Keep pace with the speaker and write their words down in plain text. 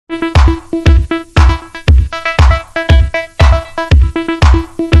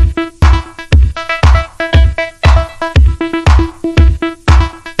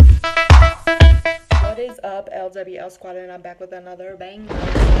with another banger.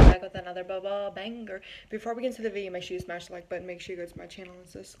 Banger. Before we get into the video, make sure you smash the like button. Make sure you go to my channel and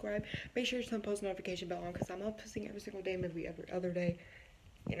subscribe. Make sure you turn the post notification bell on because I'm posting every single day, maybe every other day.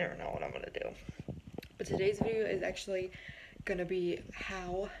 You never know what I'm gonna do. But today's video is actually gonna be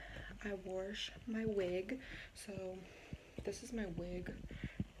how I wash my wig. So this is my wig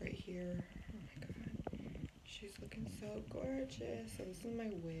right here. Oh my god, she's looking so gorgeous. So this is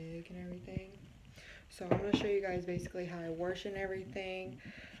my wig and everything. So I'm gonna show you guys basically how I wash and everything.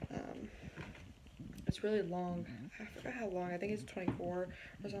 It's really long. I forgot how long. I think it's 24 or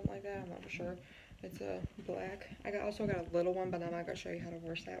something like that. I'm not sure. It's a black. I also got a little one, but I'm not gonna show you how to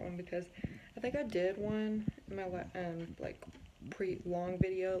wash that one because I think I did one in my like long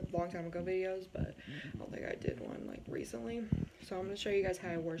time ago videos, but I don't think I did one like recently. So I'm gonna show you guys how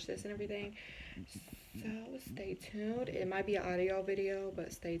I wash this and everything. So stay tuned. It might be an audio video,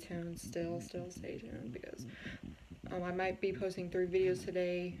 but stay tuned. Still stay tuned because I might be posting 3 videos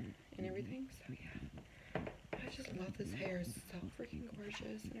today and everything. So yeah. I just love this hair. It's so freaking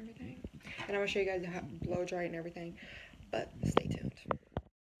gorgeous and everything. And I'm gonna show you guys how to blow dry and everything, but stay tuned.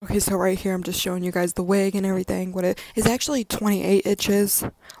 Okay, so right here I'm just showing you guys the wig and everything. What it is actually 28 inches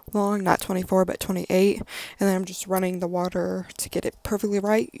long, not 24 but 28. And then I'm just running the water to get it perfectly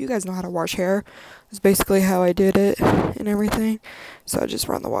right. You guys know how to wash hair. That's basically how I did it and everything. So I just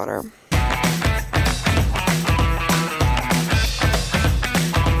run the water.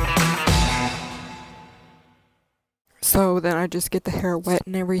 So then I just get the hair wet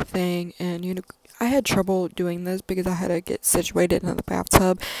and everything, and you know, I had trouble doing this because I had to get situated in the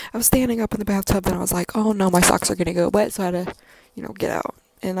bathtub. I was standing up in the bathtub and I was like, oh no, my socks are gonna go wet, so I had to, you know, get out.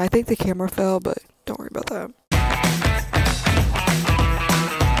 And I think the camera fell, but don't worry about that.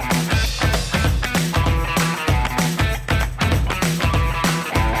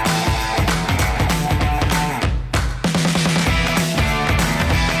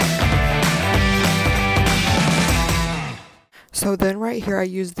 So then right here I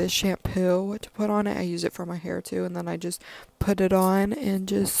use this shampoo to put on it. I use it for my hair too, and then I just put it on and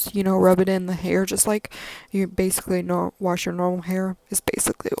just, you know, rub it in the hair just like you basically wash your normal hair is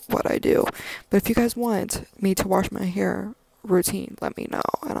basically what I do. But if you guys want me to wash my hair routine, let me know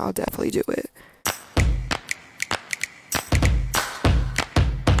and I'll definitely do it.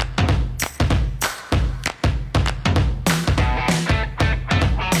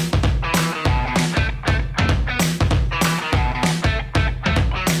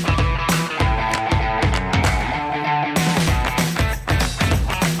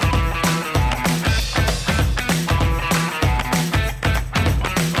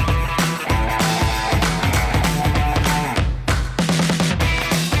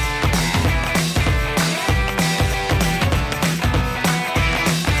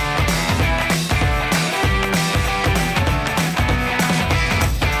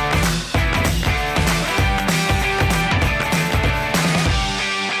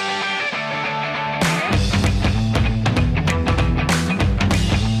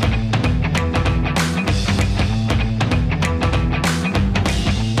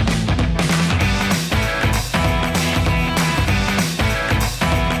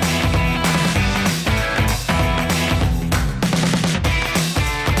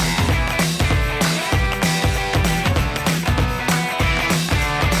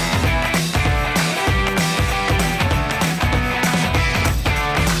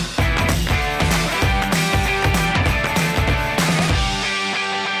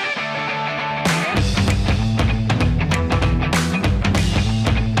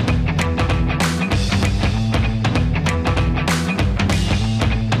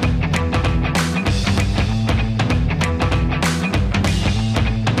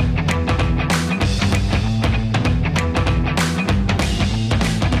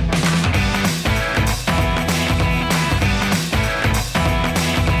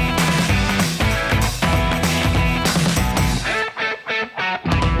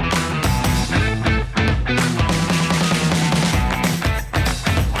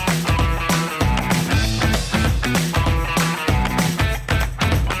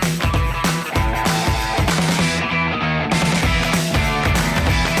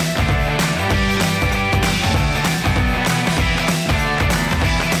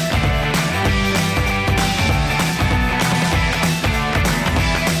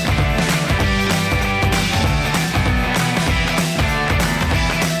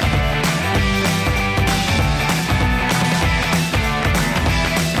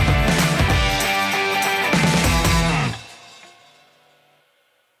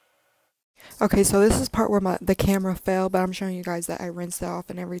 Okay, so this is part where the camera fell, but I'm showing you guys that I rinsed it off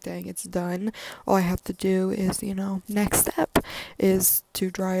and everything. It's done. All I have to do is, you know, next step is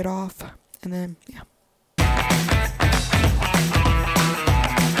to dry it off, and then, yeah.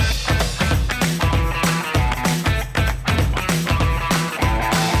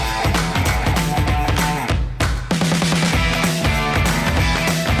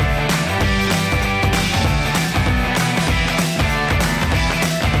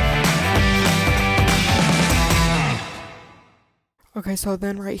 Okay, so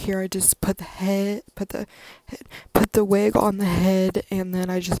then right here I just put the wig on the head, and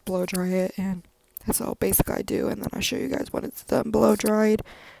then I just blow dry it, and that's all basically I do, and then I'll show you guys when it's done blow dried.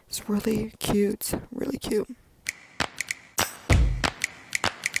 It's really cute, really cute.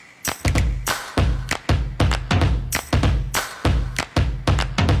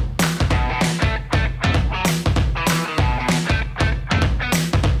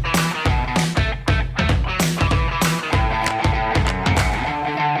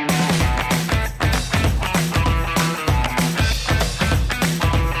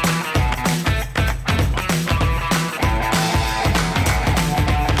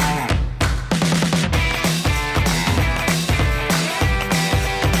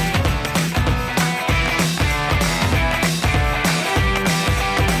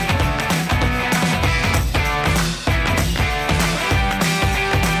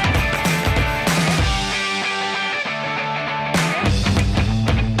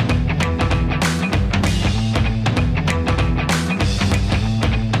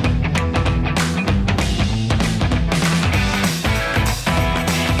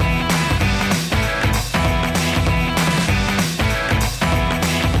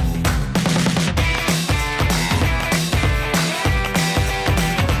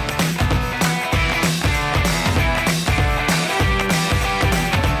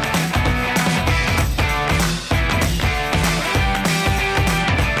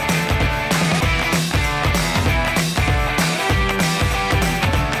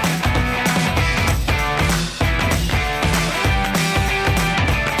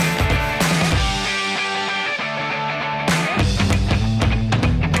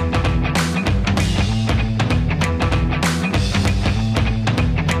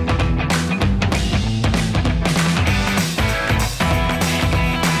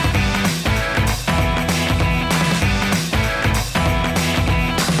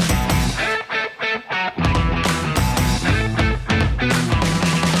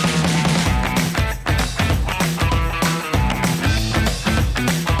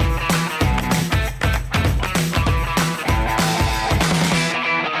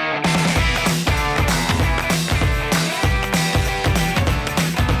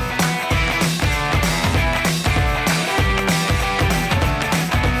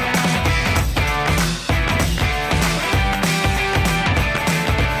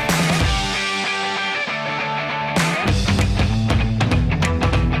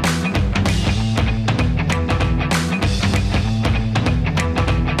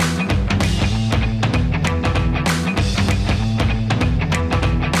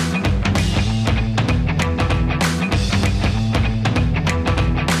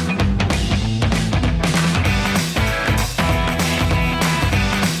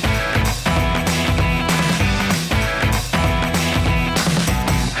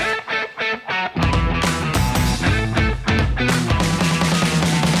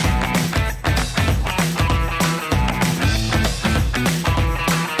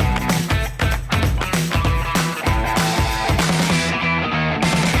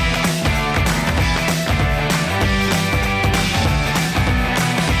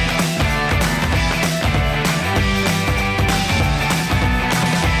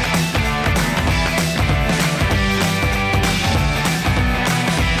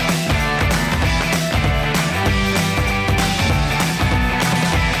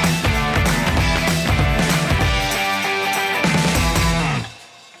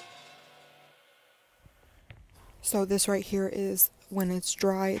 So this right here is when it's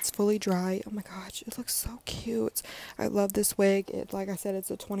dry. It's fully dry. Oh my gosh, it looks so cute. I love this wig. It, like I said, it's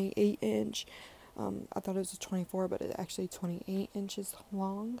a 28 inch. I thought it was a 24, but it's actually 28 inches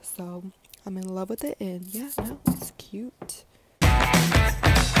long. So I'm in love with it, and yeah, no, it's cute. Okay,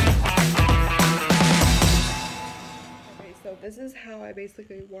 so this is how I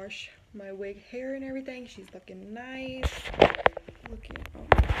basically wash my wig hair and everything. She's looking nice.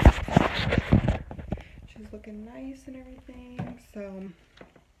 She's looking nice and everything. So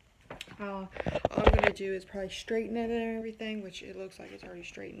all I'm gonna do is probably straighten it and everything, which it looks like it's already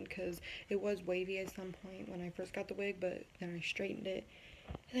straightened because it was wavy at some point when I first got the wig, but then I straightened it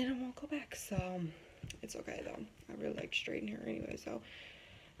and then I won't go back. So it's okay though. I really like straighten hair anyway. So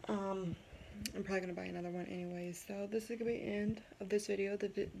I'm probably gonna buy another one anyway. So this is gonna be the end of this video.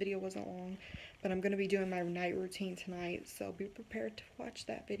 The video wasn't long, but I'm gonna be doing my night routine tonight. So be prepared to watch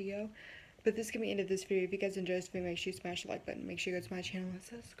that video. But this is going to be the end of this video. If you guys enjoyed this video, make sure you smash the like button. Make sure you go to my channel and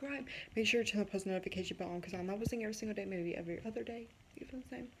subscribe. Make sure to turn the post notification bell on because I'm not posting every single day, maybe every other day. You feel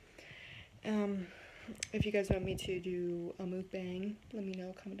the same? If you guys want me to do a mukbang, let me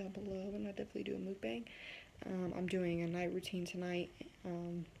know. Comment down below and I'll definitely do a mukbang. I'm doing a night routine tonight.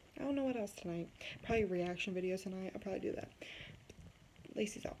 I don't know what else tonight. Probably reaction videos tonight. I'll probably do that.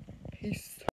 Lacey's out. Peace.